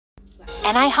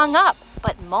and I hung up.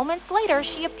 But moments later,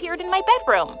 she appeared in my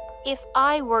bedroom. If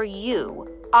I were you,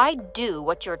 I'd do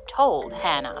what you're told,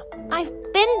 Hannah. I've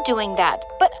been doing that,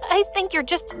 but I think you're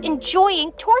just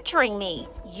enjoying torturing me.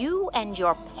 You and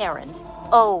your parents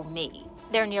owe me.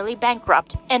 They're nearly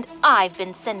bankrupt, and I've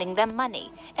been sending them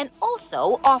money, and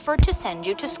also offered to send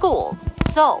you to school.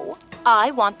 So,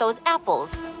 I want those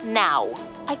apples now.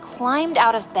 I climbed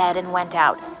out of bed and went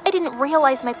out. I didn't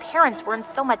realize my parents were in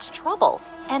so much trouble,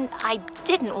 and I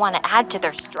didn't want to add to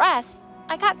their stress.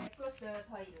 I got Close the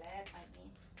toilet, I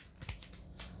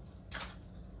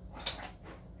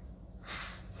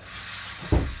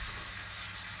mean.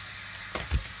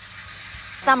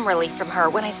 some relief from her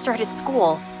when I started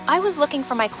school. I was looking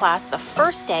for my class the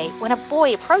first day when a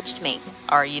boy approached me.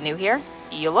 Are you new here?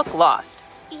 You look lost.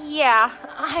 Yeah,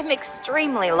 I'm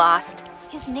extremely lost.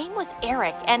 His name was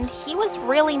Eric, and he was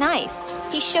really nice.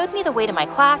 He showed me the way to my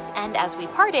class, and as we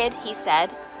parted, he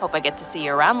said, "Hope I get to see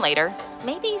you around later."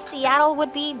 Maybe Seattle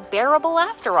would be bearable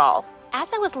after all. As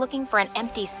I was looking for an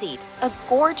empty seat, a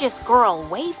gorgeous girl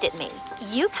waved at me.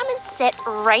 "You come and sit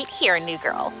right here, new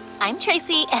girl. I'm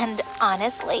Tracy, and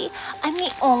honestly, I'm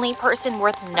the only person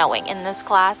worth knowing in this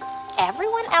class.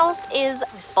 Everyone else is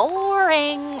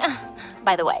boring.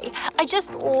 By the way, I just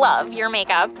love your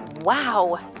makeup."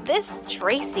 Wow, this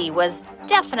Tracy was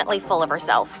definitely full of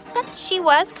herself. But she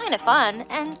was kind of fun,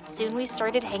 and soon we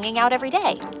started hanging out every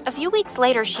day. A few weeks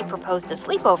later, she proposed a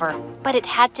sleepover, but it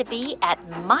had to be at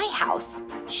my house.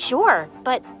 Sure,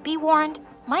 but be warned,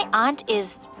 my aunt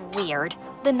is weird.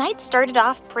 The night started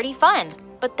off pretty fun,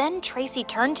 but then Tracy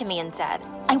turned to me and said,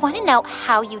 "I want to know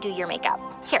how you do your makeup.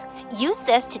 Here, use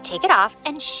this to take it off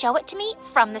and show it to me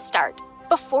from the start."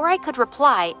 Before I could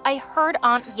reply, I heard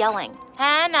Aunt yelling,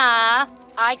 "Hannah,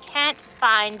 I can't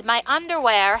find my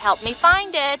underwear. Help me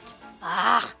find it."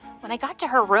 When I got to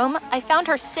her room, I found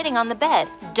her sitting on the bed.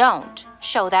 Don't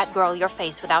show that girl your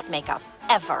face without makeup.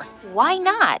 Ever. Why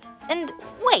not? And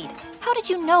wait, how did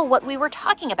you know what we were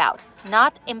talking about?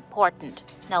 Not important.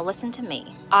 Now listen to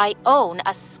me. I own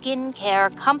a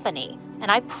skincare company,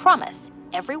 and I promise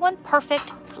everyone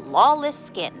perfect, flawless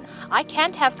skin. I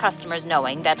can't have customers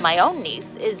knowing that my own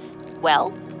niece is,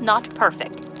 well, not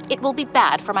perfect. It will be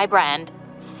bad for my brand.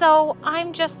 So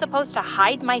I'm just supposed to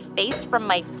hide my face from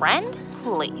my friend?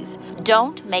 Please,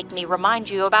 don't make me remind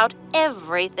you about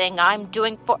everything I'm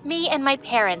doing for me and my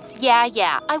parents.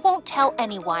 Yeah, I won't tell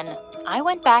anyone. I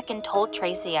went back and told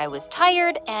Tracy I was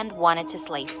tired and wanted to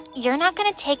sleep. "You're not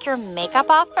gonna take your makeup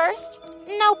off first?"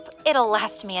 "Nope, it'll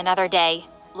last me another day."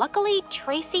 Luckily,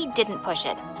 Tracy didn't push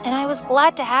it, and I was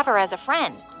glad to have her as a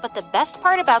friend. But the best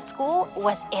part about school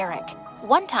was Eric.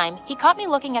 One time, he caught me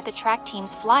looking at the track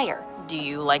team's flyer. "Do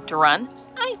you like to run?"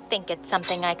 "I think it's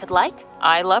something I could like."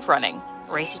 "I love running.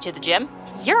 Race you to the gym?"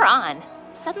 "You're on."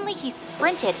 Suddenly, he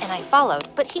sprinted and I followed,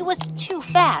 but he was too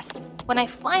fast. When I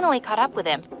finally caught up with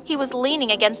him, he was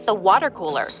leaning against the water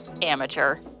cooler.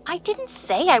 Amateur. I didn't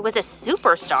say I was a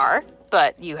superstar.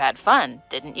 But you had fun,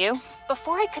 didn't you?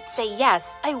 Before I could say yes,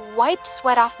 I wiped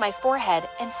sweat off my forehead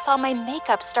and saw my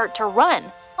makeup start to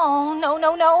run. Oh,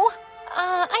 no.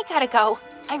 I gotta go.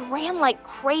 I ran like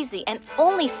crazy and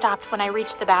only stopped when I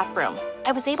reached the bathroom.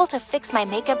 I was able to fix my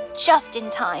makeup just in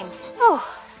time.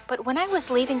 But when I was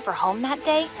leaving for home that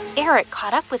day, Eric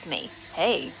caught up with me.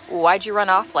 "Hey, why'd you run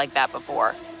off like that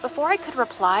before?" Before I could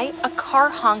reply, a car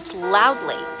honked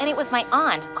loudly, and it was my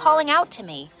aunt calling out to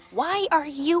me. "Why are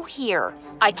you here?"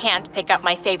 "I can't pick up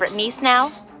my favorite niece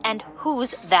now." "And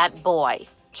who's that boy?"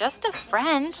 "Just a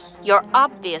friend." "You're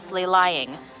obviously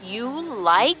lying. You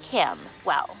like him.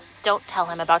 Well, don't tell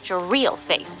him about your real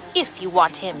face if you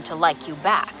want him to like you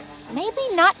back." "Maybe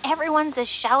not everyone's as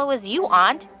shallow as you,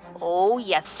 Aunt." "Oh,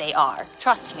 yes, they are.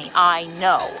 Trust me, I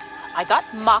know. I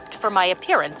got mocked for my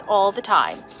appearance all the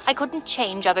time. I couldn't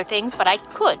change other things, but I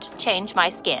could change my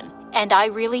skin. And I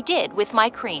really did with my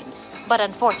creams. But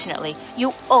unfortunately,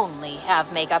 you only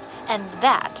have makeup, and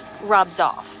that rubs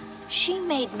off." She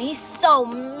made me so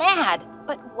mad.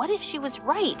 But what if she was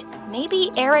right?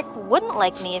 Maybe Eric wouldn't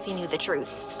like me if he knew the truth.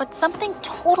 But something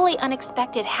totally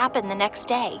unexpected happened the next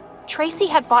day. Tracy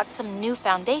had bought some new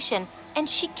foundation, and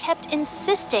she kept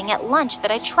insisting at lunch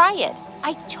that I try it.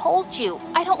 "I told you,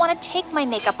 I don't want to take my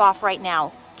makeup off right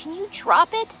now. Can you drop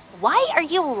it? Why are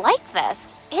you like this?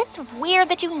 It's weird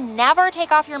that you never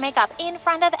take off your makeup in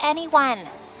front of anyone.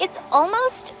 It's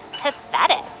almost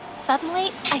pathetic."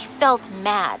 Suddenly, I felt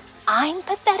mad. I'm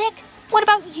pathetic? What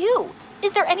about you?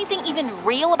 Is there anything even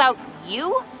real about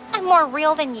you? I'm more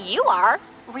real than you are.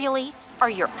 Really? Are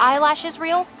your eyelashes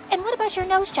real? And what about your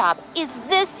nose job? Is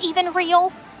this even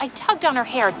real? I tugged on her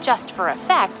hair just for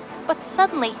effect, but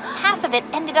suddenly half of it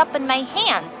ended up in my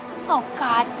hands. Oh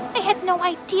God, I had no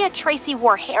idea Tracy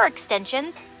wore hair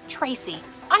extensions. Tracy,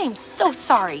 I am so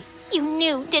sorry. You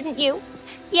knew, didn't you?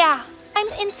 Yeah, I'm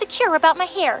insecure about my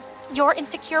hair. You're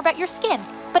insecure about your skin,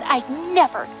 but I'd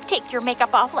never take your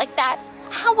makeup off like that.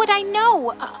 How would I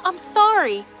know? I'm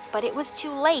sorry. But it was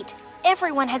too late.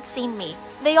 Everyone had seen me.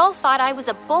 They all thought I was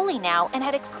a bully now and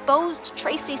had exposed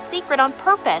Tracy's secret on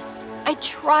purpose. I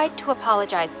tried to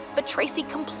apologize, but Tracy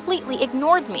completely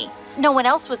ignored me. No one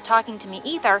else was talking to me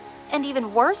either, and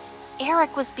even worse,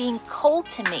 Eric was being cold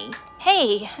to me.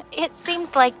 Hey, it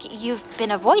seems like you've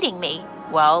been avoiding me.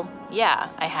 Well, yeah,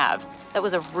 I have. That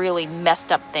was a really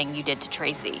messed up thing you did to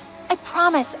Tracy. I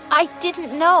promise, I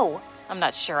didn't know. I'm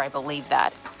not sure I believe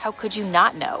that. How could you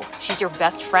not know? She's your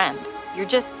best friend. You're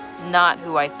just not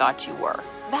who I thought you were.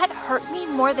 That hurt me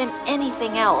more than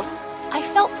anything else. I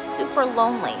felt super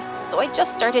lonely, so I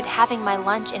just started having my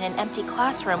lunch in an empty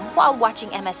classroom while watching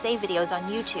MSA videos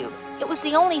on YouTube. It was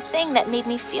the only thing that made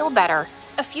me feel better.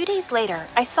 A few days later,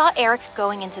 I saw Eric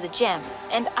going into the gym,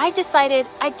 and I decided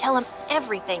I'd tell him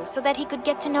everything so that he could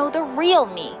get to know the real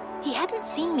me. He hadn't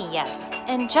seen me yet,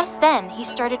 and just then he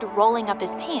started rolling up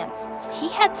his pants. He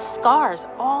had scars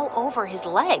all over his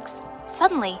legs.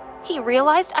 Suddenly, he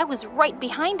realized I was right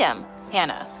behind him.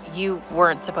 Hannah, you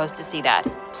weren't supposed to see that.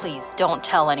 Please don't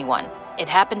tell anyone. It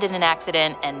happened in an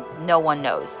accident and no one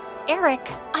knows.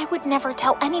 Eric, I would never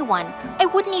tell anyone. I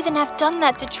wouldn't even have done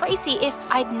that to Tracy if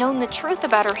I'd known the truth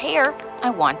about her hair. I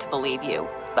want to believe you,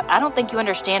 but I don't think you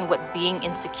understand what being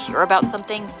insecure about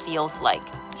something feels like.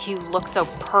 You look so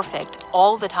perfect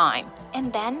all the time.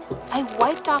 And then I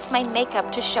wiped off my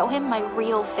makeup to show him my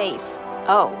real face.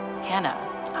 Oh, Hannah,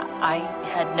 I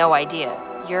had no idea.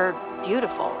 You're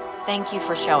beautiful. Thank you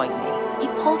for showing me. He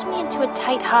pulled me into a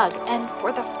tight hug, and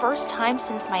for the first time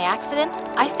since my accident,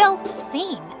 I felt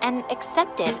seen and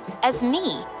accepted as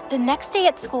me. The next day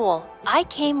at school, I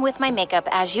came with my makeup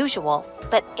as usual,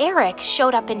 but Eric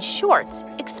showed up in shorts,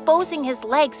 exposing his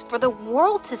legs for the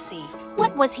world to see.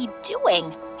 What was he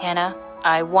doing? Hannah,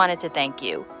 I wanted to thank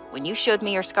you. When you showed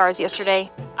me your scars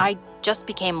yesterday, I just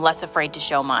became less afraid to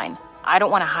show mine. I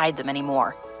don't want to hide them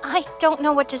anymore. I don't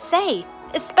know what to say,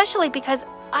 especially because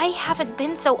I haven't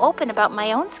been so open about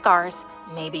my own scars.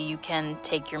 Maybe you can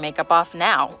take your makeup off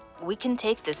now. We can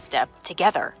take this step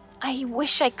together. I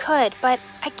wish I could, but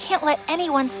I can't let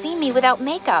anyone see me without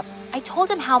makeup. I told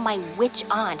him how my witch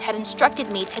aunt had instructed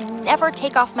me to never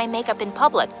take off my makeup in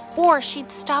public, or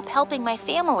she'd stop helping my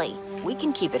family. We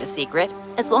can keep it a secret,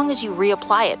 as long as you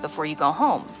reapply it before you go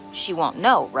home. She won't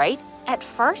know, right? At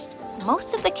first,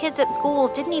 most of the kids at school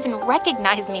didn't even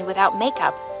recognize me without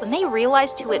makeup. When they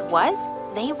realized who it was,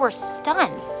 they were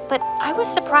stunned. But I was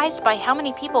surprised by how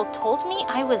many people told me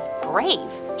I was brave.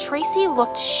 Tracy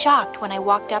looked shocked when I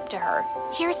walked up to her.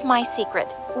 Here's my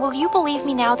secret. Will you believe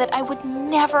me now that I would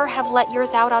never have let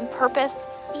yours out on purpose?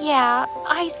 Yeah,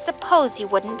 I suppose you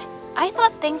wouldn't. I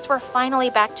thought things were finally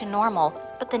back to normal,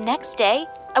 but the next day,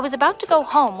 I was about to go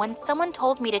home when someone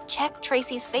told me to check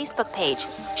Tracy's Facebook page.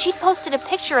 She'd posted a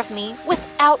picture of me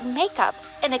without makeup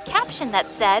and a caption that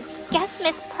said, "Guess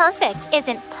Miss Perfect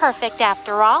isn't perfect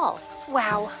after all."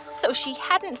 Wow, so she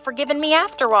hadn't forgiven me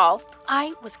after all.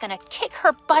 I was gonna kick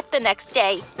her butt the next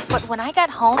day. But when I got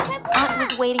home, Aunt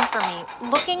was waiting for me,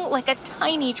 looking like a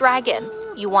tiny dragon.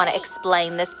 You want to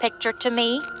explain this picture to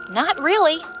me? Not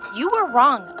really. You were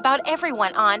wrong about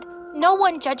everyone, Aunt. No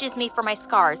one judges me for my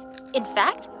scars. In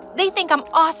fact, they think I'm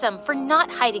awesome for not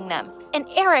hiding them. And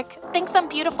Eric thinks I'm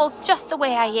beautiful just the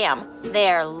way I am.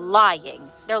 They're lying.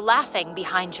 They're laughing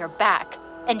behind your back.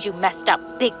 And you messed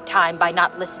up big time by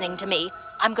not listening to me.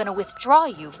 I'm gonna withdraw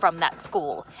you from that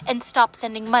school and stop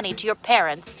sending money to your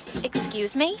parents.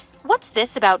 Excuse me? What's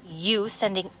this about you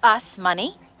sending us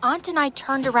money? Aunt and I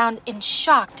turned around in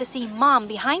shock to see Mom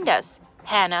behind us.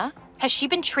 Hannah, has she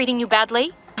been treating you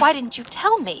badly? Why didn't you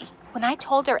tell me? When I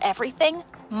told her everything,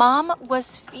 Mom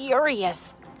was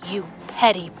furious. You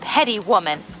petty, petty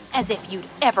woman. As if you'd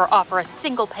ever offer a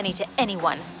single penny to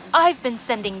anyone. I've been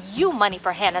sending you money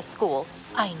for Hannah's school.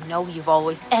 I know you've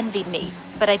always envied me,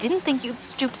 but I didn't think you'd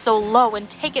stoop so low and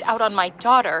take it out on my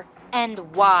daughter.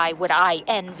 And why would I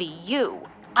envy you?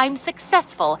 I'm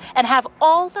successful and have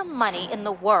all the money in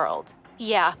the world.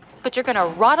 Yeah, but you're gonna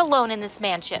rot alone in this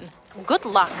mansion. Good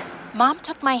luck. Mom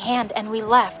took my hand and we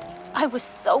left. I was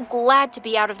so glad to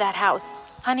be out of that house.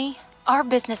 Honey, our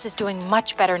business is doing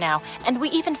much better now, and we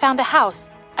even found a house.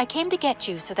 I came to get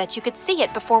you so that you could see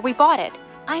it before we bought it.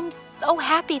 I'm so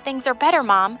happy things are better,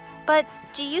 Mom. But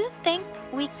do you think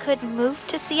we could move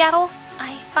to Seattle?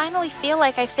 I finally feel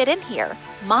like I fit in here.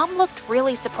 Mom looked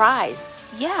really surprised.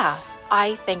 Yeah,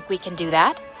 I think we can do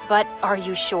that. But are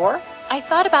you sure? I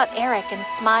thought about Eric and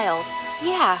smiled.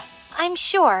 Yeah, I'm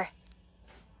sure.